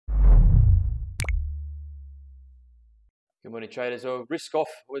Good morning, traders. Well, risk off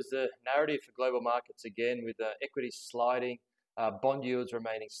was the narrative for global markets again, with equities sliding, bond yields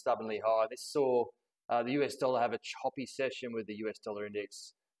remaining stubbornly high. This saw the US dollar have a choppy session, with the US dollar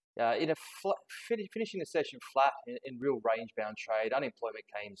index finishing the session flat in real range-bound trade. Unemployment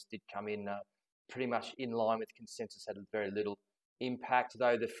claims did come in pretty much in line with consensus, had very little impact,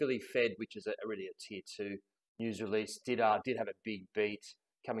 though the Philly Fed, which is really a tier 2 news release, did have a big beat,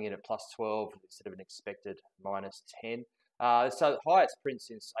 coming in at plus 12 instead of an expected minus 10. So highest print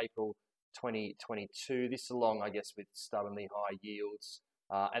since April 2022. This, along, I guess, with stubbornly high yields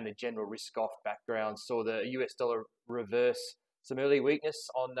and the general risk-off background, saw the US dollar reverse some early weakness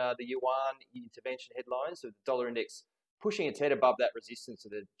on the yuan intervention headlines, with the dollar index pushing its head above that resistance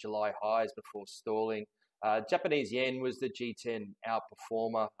of the July highs before stalling. Japanese yen was the G10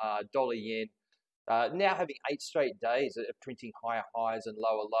 outperformer. Dollar yen now having 8 straight days of printing higher highs and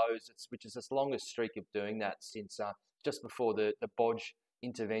lower lows, which is its longest streak of doing that since just before the BOJ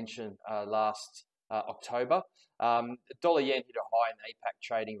intervention last October. Dollar yen hit a high in APAC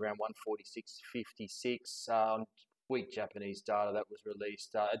trading around 146.56. Weak Japanese data that was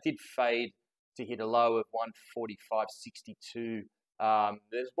released. It did fade to hit a low of 145.62.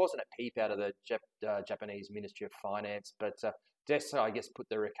 There wasn't a peep out of the Japanese Ministry of Finance, but just, I guess, put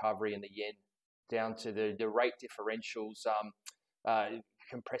the recovery in the yen down to the rate differentials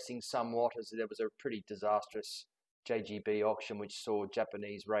compressing somewhat, as there was a pretty disastrous JGB auction which saw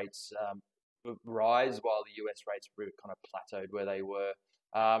Japanese rates rise while the US rates were kind of plateaued where they were.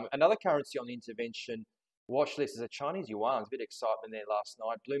 Another currency on the intervention watch list is a Chinese yuan. There's a bit of excitement there last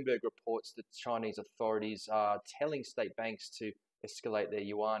night. Bloomberg reports that Chinese authorities are telling state banks to escalate their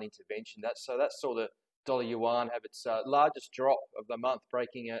yuan intervention. That saw the dollar yuan have its largest drop of the month,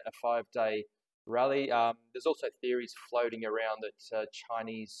 breaking a 5-day rally. There's also theories floating around that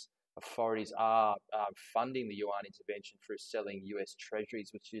Chinese authorities are funding the yuan intervention through selling US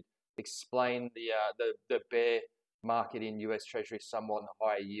treasuries, which should explain the bear market in US treasuries somewhat, and the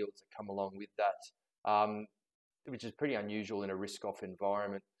higher yields that come along with that. Which is pretty unusual in a risk-off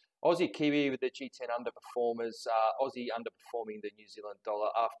environment. Aussie Kiwi with the G10 underperformers. Aussie underperforming the New Zealand dollar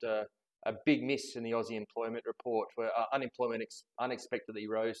after a big miss in the Aussie employment report, where unemployment unexpectedly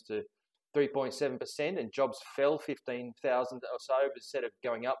rose to 3.7% and jobs fell 15,000 or so instead of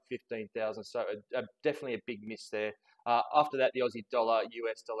going up 15,000. So definitely a big miss there. After that, the Aussie dollar,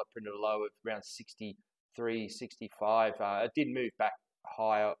 US dollar printed a low of around 63.65. It did move back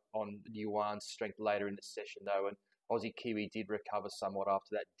higher on yuan's strength later in the session, though, and Aussie Kiwi did recover somewhat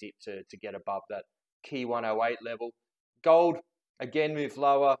after that dip to get above that key 108 level. Gold again moved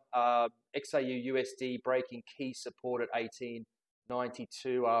lower. XAU USD breaking key support at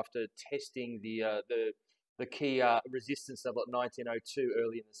 1892 after testing the key resistance level at 1902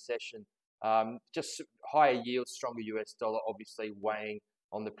 early in the session. Just higher yields, stronger US dollar, obviously weighing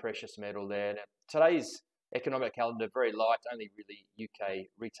on the precious metal there. Now, today's economic calendar very light, only really UK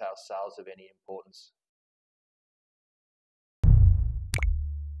retail sales of any importance.